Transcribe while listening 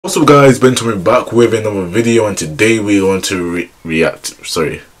What's up guys, Benjamin back with another video, and today we're going to react,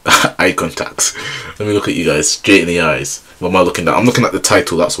 eye contact. Let me look at you guys straight in the eyes. What am I looking at? I'm looking at the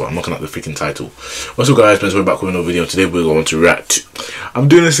title, that's what I'm looking at, the freaking title. What's up guys, Benjamin back with another video, and today we're going to react. I'm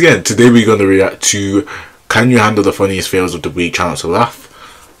doing this again. Today we're going to react to Can You Handle the Funniest Fails of the Week? Try not to laugh.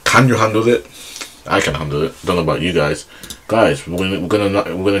 Can you handle it? I can handle it. Don't know about you guys. Guys, we're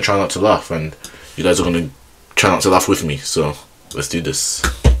gonna try not to laugh, and you guys are gonna try not to laugh with me, so let's do this.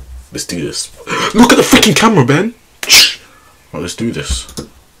 Let's do this. Look at the freaking camera, Ben. Right, let's do this.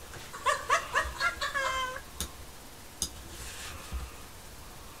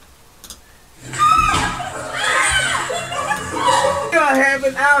 I have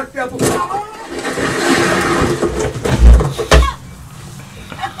an hour couple.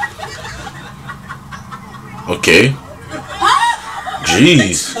 Okay.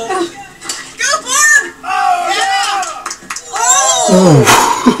 Jeez.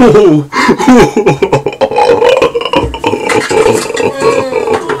 Oh,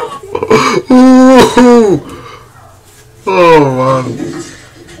 oh man.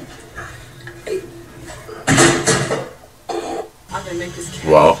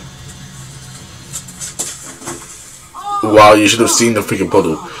 Wow. Wow, you should have seen the freaking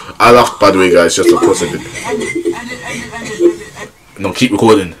puddle. I laughed, by the way, guys, just of course I did. No, keep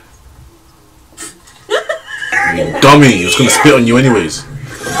recording. You dummy, he was gonna spit on you anyways.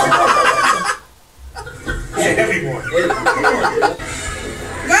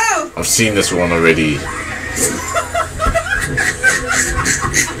 I've seen this one already.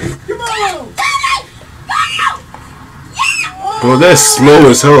 Bro, they're slow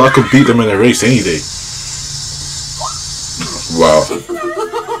as hell. I could beat them in a race any day. Wow.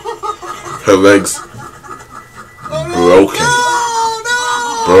 Her legs broken.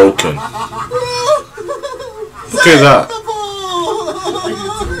 Broken. Look at that.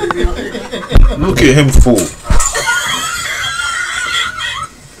 Look at him fall.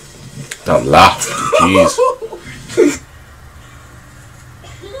 That laugh. Jeez.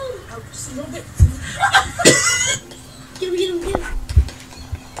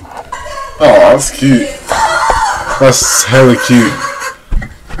 Oh, that's cute. That's hella cute.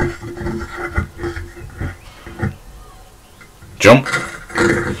 Jump.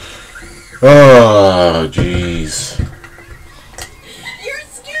 Oh, jeez. You're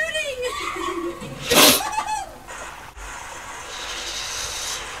scooting.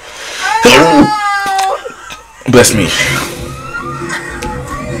 Bless me.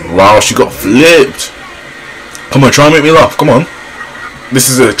 Wow, she got flipped. Come on, try and make me laugh. Come on. This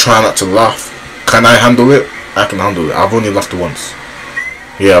is a try not to laugh. Can I handle it? I can handle it. I've only laughed once.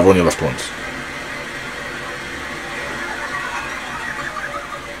 Yeah, I've only laughed once.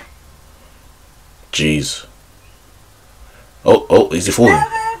 Jeez. Oh, is he falling?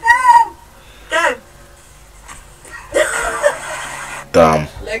 Damn.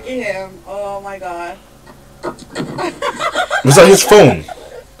 Look at him. Oh my god. Was that his phone?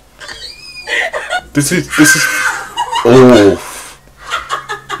 This is oh.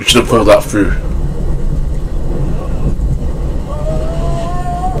 You should have pulled that through.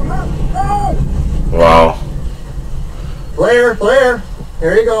 Wow. Blair,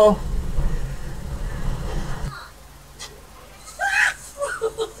 here you go.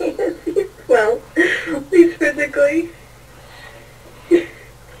 Well, he's physically.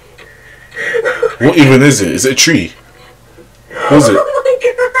 What even is it? Is it a tree? What is it? Oh my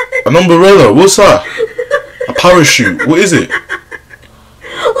god. An umbrella? What's that? A parachute? What is it?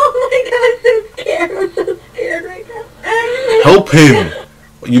 Oh my god, I'm so scared. I'm so scared right now. Help him!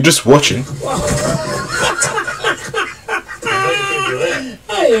 You're just watching.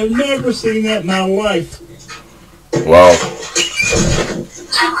 I have never seen that in my life. Wow.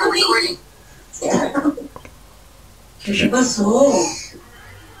 I'm recording. ¿Qué pasó?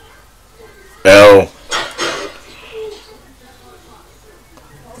 L.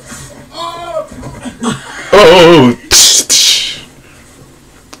 Oh!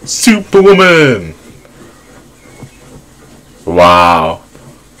 Superwoman! Wow.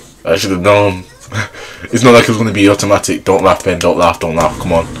 I should have known. It's not like it was going to be automatic. Don't laugh, Ben. Don't laugh. Don't laugh.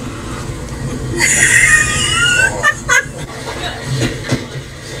 Come on.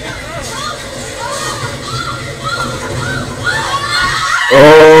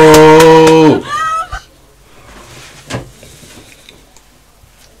 Oh!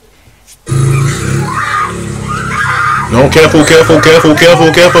 No, careful.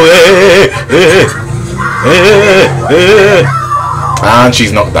 Hey. And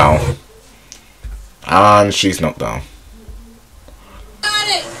she's knocked down. Got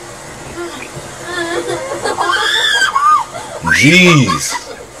it. Jeez.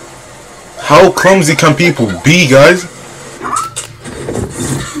 How clumsy can people be, guys?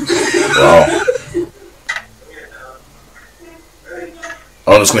 Wow.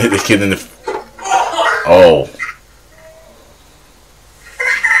 Oh, I'm just gonna hit the kid in the... Oh.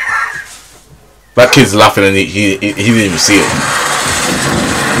 That kid's laughing and he didn't even see it.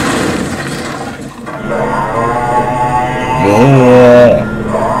 Oh.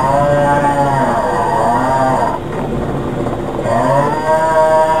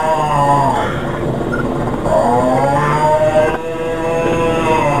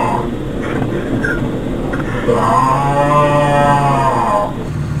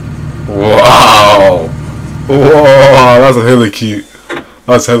 Wow. Whoa, that's hella cute.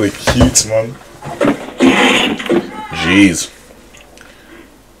 That's hella cute, man. Jeez.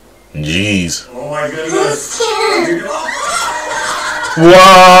 Jeez. Oh my goodness.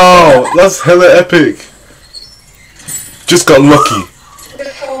 Wow, that's hella epic. Just got lucky.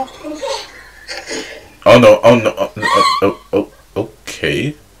 Oh no, oh no, oh,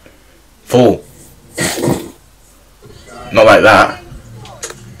 okay. Full. Not like that.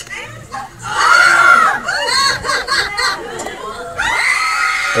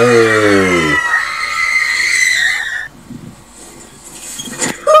 Hey.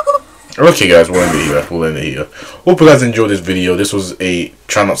 Okay guys, we'll end it here. Hope you guys enjoyed this video. This was a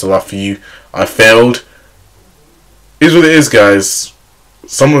try not to laugh for you. I failed. Is what it is, guys.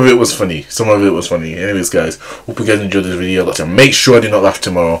 Some of it was funny. Anyways guys, hope you guys enjoyed this video. Make sure I do not laugh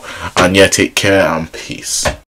tomorrow. And yeah, take care and peace.